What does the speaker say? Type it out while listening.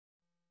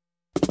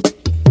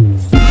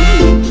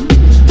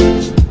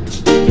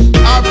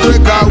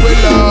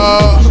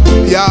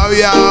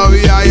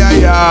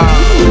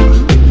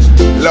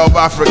Love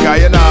Africa,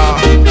 you know.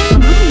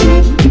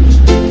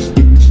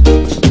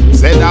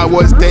 Said I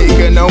was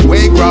taken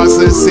away across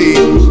the sea,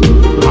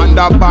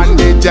 under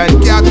bondage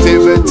and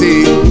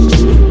captivity.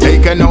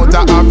 Taken out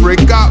of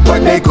Africa,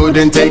 but they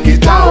couldn't take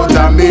it out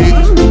of me.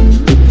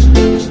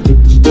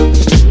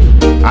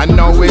 I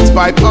know it's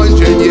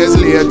 500 years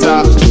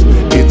later,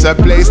 it's a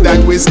place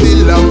that we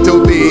still love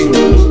to be.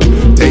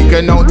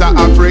 Taken out of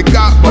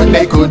Africa, but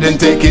they couldn't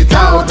take it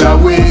out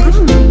of we.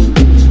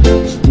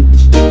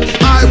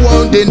 I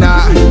won't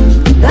deny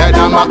that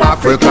I'm an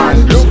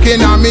African.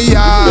 Looking at me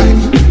eye,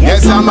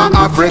 yes I'm an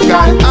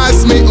African.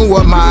 Ask me who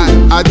am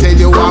I tell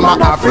you I'm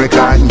an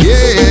African.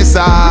 Yes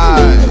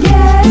I.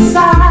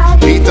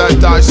 Peter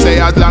Tosh say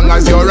as long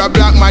as you're a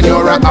black man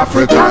you're an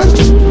African.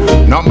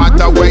 No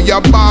matter where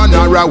you're born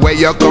or where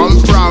you come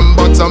from.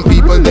 But some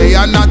people they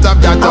are not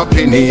of that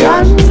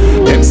opinion.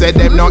 Them say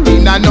them not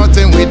in a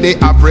nothing with the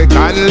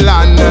African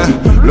land.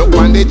 Look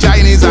on the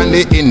Chinese and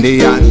the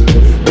Indian.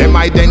 Them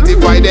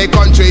identify their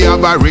country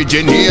of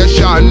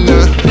origination.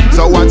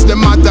 So what's the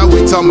matter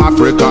with some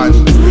African?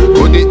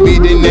 Could it be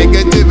the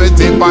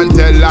negativity on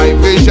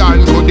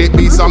television? Could it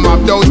be some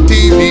of those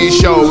TV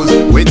shows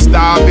with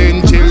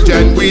starving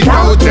children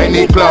without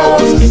any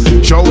clothes,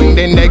 showing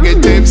the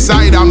negative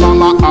side of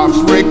Mama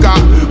Africa?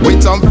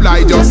 With some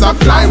fly just a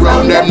fly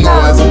round them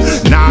nose.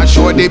 Now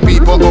show the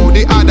people how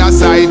the other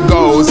side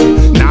goes.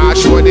 Now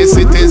show the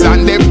cities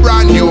and the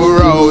brand new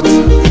roads.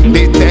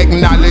 The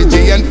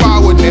technology and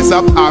forwardness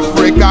of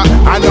Africa,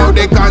 I know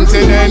the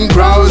continent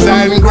grows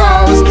and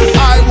grows.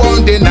 I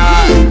won't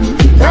deny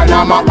that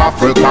I'm an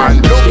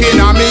African. Looking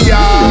at me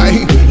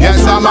eye,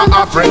 yes I'm an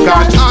African.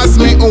 Ask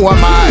me who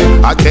am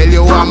I tell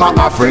you I'm an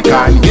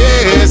African.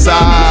 Yes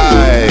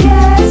I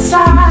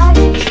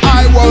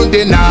won't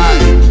deny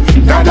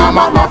that I'm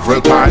an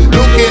African.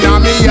 Looking at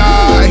me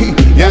eye,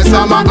 yes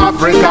I'm an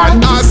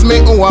African. Ask me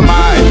who am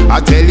I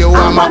tell you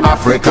I'm an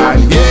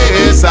African.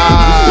 Yes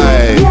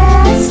I.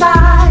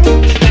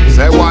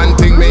 Say one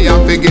thing me I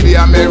figure the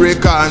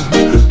American.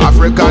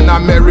 African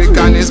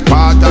American is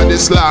part of the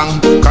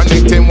slang,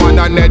 connecting one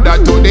another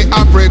to the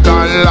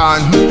African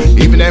land.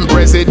 Even them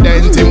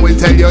president him will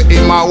tell you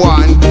him a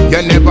one.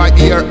 You never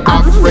hear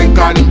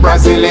African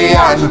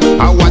Brazilian.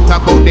 And what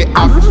about the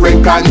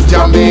African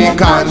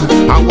Jamaican?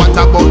 And what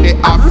about the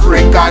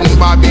African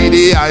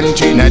Barbadian,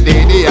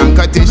 Trinidadian,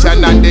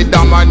 Caucasian and the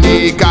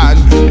Dominican?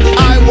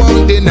 I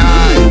won't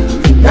deny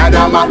that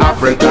I'm an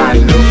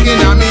African. Looking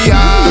at me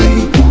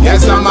eye,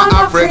 yes I'm an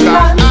African.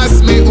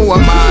 Ask me who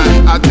am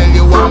I tell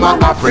you I'm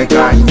an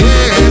African.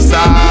 Yes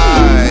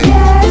I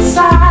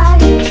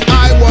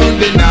won't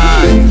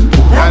deny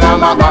that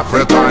I'm an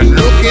African.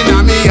 Looking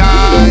at me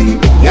eye,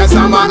 yes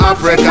I'm an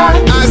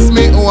African. Ask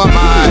me who am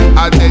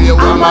I tell you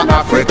I'm an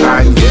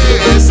African.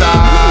 Yes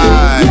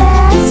I.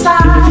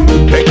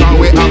 They call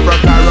we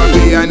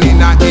Afro-Caribbean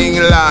in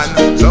England.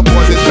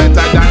 Suppose it's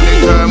better than the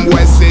term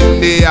West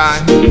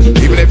Indian.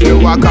 Even if you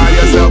call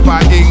yourself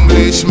an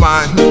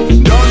Englishman,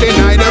 don't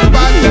deny the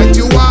fact that you